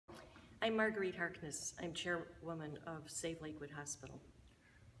I'm Marguerite Harkeness. I'm chairwoman of Save Lakewood Hospital.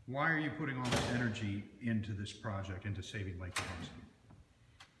 Why are you putting all this energy into this project, into saving Lakewood Hospital?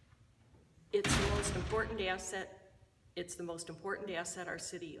 It's the most important asset. It's the most important asset our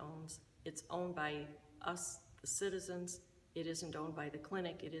city owns. It's owned by us, the citizens. It isn't owned by the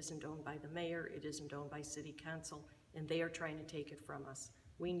clinic. It isn't owned by the mayor. It isn't owned by city council, and they are trying to take it from us.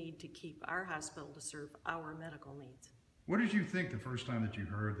 We need to keep our hospital to serve our medical needs. What did you think the first time that you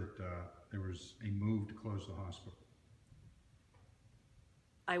heard that there was a move to close the hospital?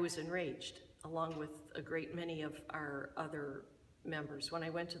 I was enraged, along with a great many of our other members. When I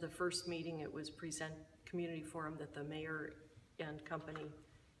went to the first meeting, it was community forum that the mayor and company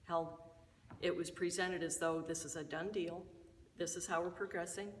held. It was presented as though this is a done deal. This is how we're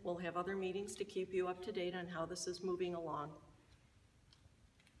progressing. We'll have other meetings to keep you up to date on how this is moving along.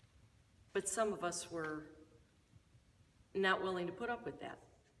 But some of us were not willing to put up with that.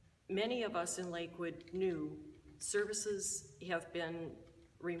 Many of us in Lakewood knew services have been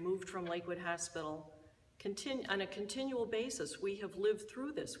removed from Lakewood Hospital on a continual basis. We have lived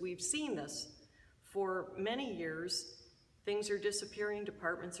through this. We've seen this for many years. Things are disappearing,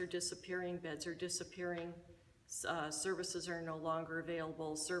 departments are disappearing, beds are disappearing, services are no longer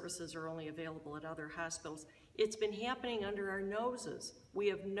available, services are only available at other hospitals. It's been happening under our noses. We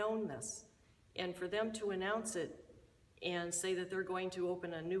have known this. And for them to announce it and say that they're going to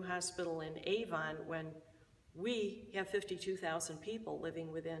open a new hospital in Avon when we have 52,000 people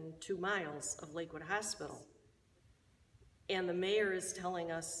living within 2 miles of Lakewood Hospital. And the mayor is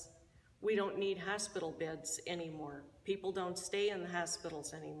telling us we don't need hospital beds anymore. People don't stay in the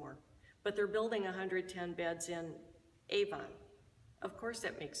hospitals anymore. But they're building 110 beds in Avon. Of course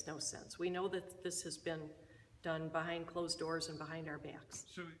that makes no sense. We know that this has been done behind closed doors and behind our backs.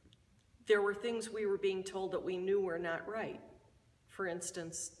 There were things we were being told that we knew were not right. For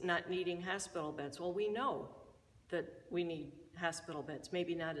instance, not needing hospital beds. Well, we know that we need hospital beds,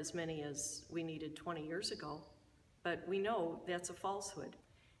 maybe not as many as we needed 20 years ago, but we know that's a falsehood.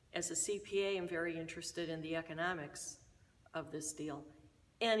 As a CPA, I'm very interested in the economics of this deal.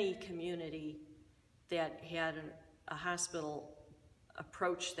 Any community that had a hospital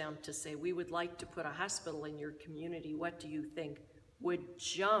approach them to say, we would like to put a hospital in your community, what do you think, would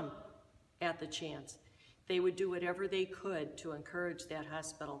jump at the chance. They would do whatever they could to encourage that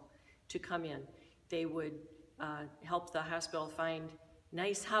hospital to come in. They would help the hospital find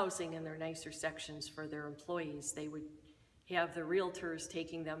nice housing in their nicer sections for their employees. They would have the realtors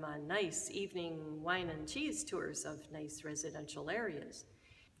taking them on nice evening wine and cheese tours of nice residential areas.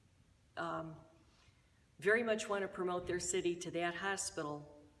 Very much want to promote their city to that hospital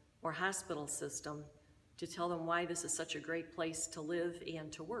or hospital system to tell them why this is such a great place to live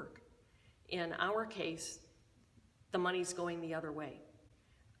and to work. In our case, the money's going the other way.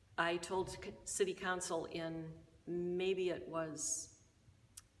 I told City Council in, maybe it was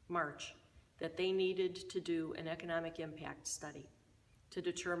March, that they needed to do an economic impact study to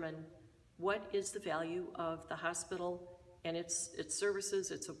determine what is the value of the hospital and its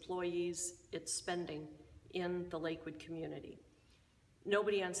services, its employees, its spending in the Lakewood community.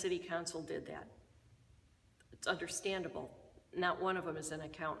 Nobody on City Council did that. It's understandable. Not one of them is an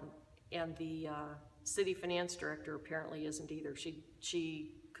accountant. And the city finance director apparently isn't either.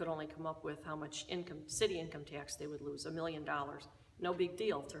 She could only come up with how much city income tax they would lose, $1 million. No big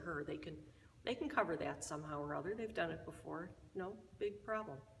deal to her. They can cover that somehow or other. They've done it before. No big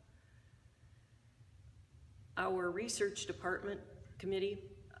problem. Our research department committee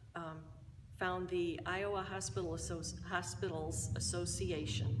found the Iowa Hospitals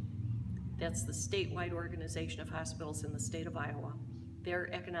Association. That's the statewide organization of hospitals in the state of Iowa.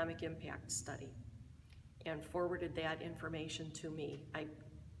 Their economic impact study, and forwarded that information to me. I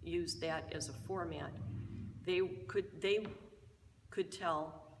used that as a format. They could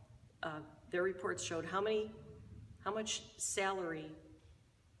tell, their reports showed how much salary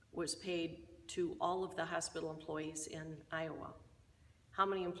was paid to all of the hospital employees in Iowa, how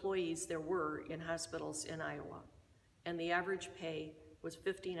many employees there were in hospitals in Iowa, and the average pay was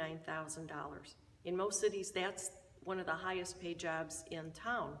 $59,000. In most cities, that's one of the highest paid jobs in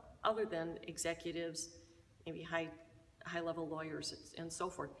town, other than executives, maybe high-level lawyers and so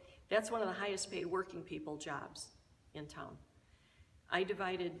forth. That's one of the highest paid working people jobs in town. I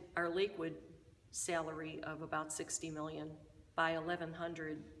divided our Lakewood salary of about $60 million by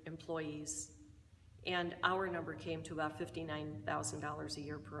 1,100 employees, and our number came to about $59,000 a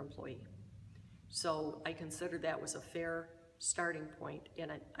year per employee. So I considered that was a fair starting point,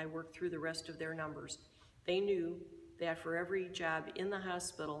 and I worked through the rest of their numbers. They knew that for every job in the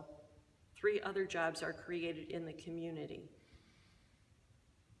hospital, 3 other jobs are created in the community.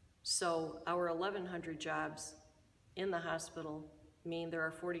 So So our 1,100 jobs in the hospital mean there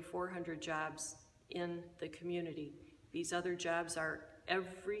are 4,400 jobs in the community. These other jobs are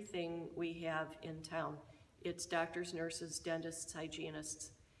everything we have in town. It's doctors, nurses, dentists,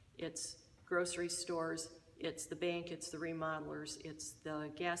 hygienists, it's grocery stores, it's the bank, it's the remodelers, it's the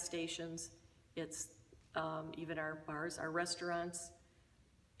gas stations, it's even our bars, our restaurants.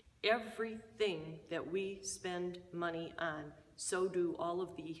 Everything that we spend money on, so do all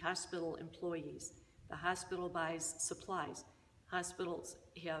of the hospital employees. The hospital buys supplies. Hospitals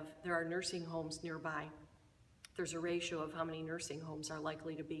there are nursing homes nearby. There's a ratio of how many nursing homes are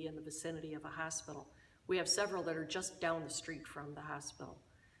likely to be in the vicinity of a hospital. We have several that are just down the street from the hospital.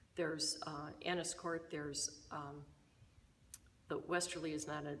 There's Enniscorp, there's, the Westerly is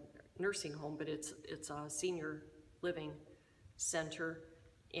not a nursing home, but it's a senior living center,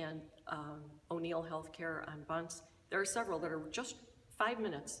 and O'Neill Healthcare on Bunce. There are several that are just 5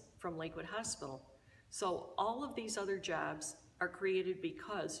 minutes from Lakewood Hospital. So all of these other jobs are created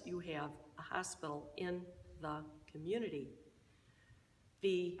because you have a hospital in the community.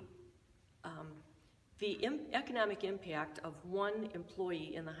 The economic impact of one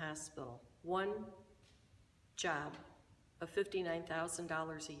employee in the hospital, one job of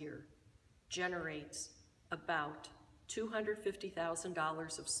 $59,000 a year, generates about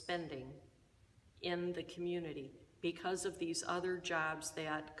 $250,000 of spending in the community because of these other jobs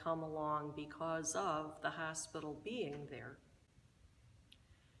that come along because of the hospital being there.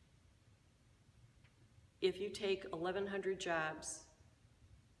 If you take 1,100 jobs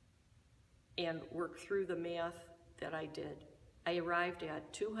and work through the math that I did, I arrived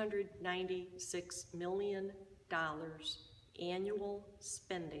at $296 million annual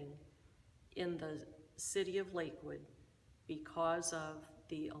spending in the city of Lakewood because of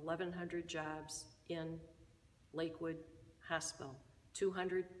the 1,100 jobs in Lakewood Hospital.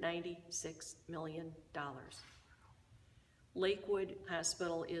 $296 million. Lakewood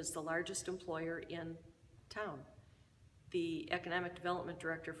Hospital is the largest employer in town. The economic development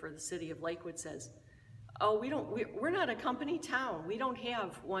director for the city of Lakewood says, oh, we're not a company town. We don't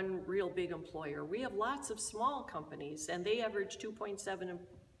have one real big employer. We have lots of small companies, and they average 2.7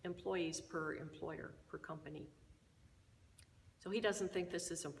 employees per employer, per company. So he doesn't think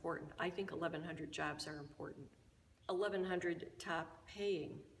this is important. I think 1,100 jobs are important. 1,100 top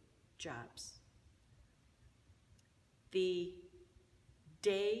paying jobs. The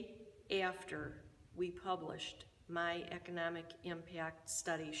day after we published my economic impact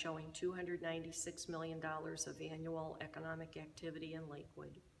study showing $296 million of annual economic activity in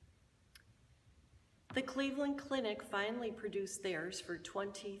Lakewood, the Cleveland Clinic finally produced theirs for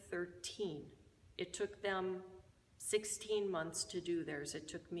 2013. It took them 16 months to do theirs. It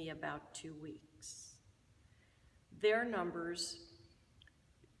took me about 2 weeks. Their numbers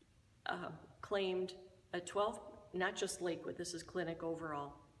claimed not just Lakewood, this is Clinic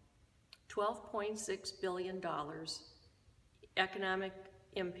overall, $12.6 billion economic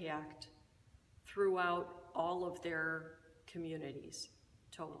impact throughout all of their communities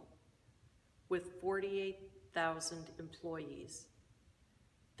total, with 48,000 employees.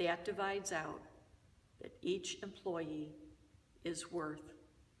 That divides out that each employee is worth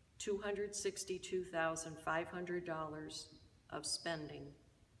 $262,500 of spending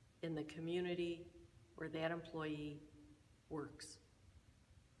in the community where that employee works.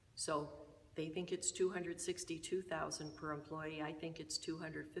 So they think it's $262,000 per employee. I think it's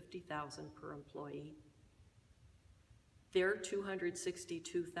 $250,000 per employee. Their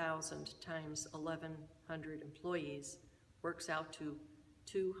 $262,000 times 1,100 employees works out to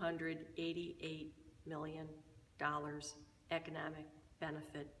 $288 million economic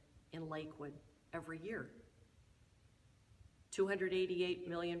benefit in Lakewood every year. $288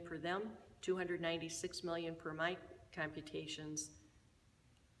 million per them, $296 million per my computations.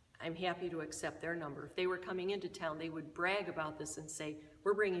 I'm happy to accept their number. If they were coming into town, they would brag about this and say,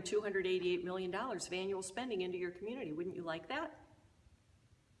 we're bringing $288 million of annual spending into your community. Wouldn't you like that?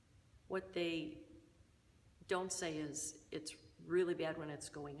 What they don't say is it's really bad when it's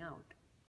going out.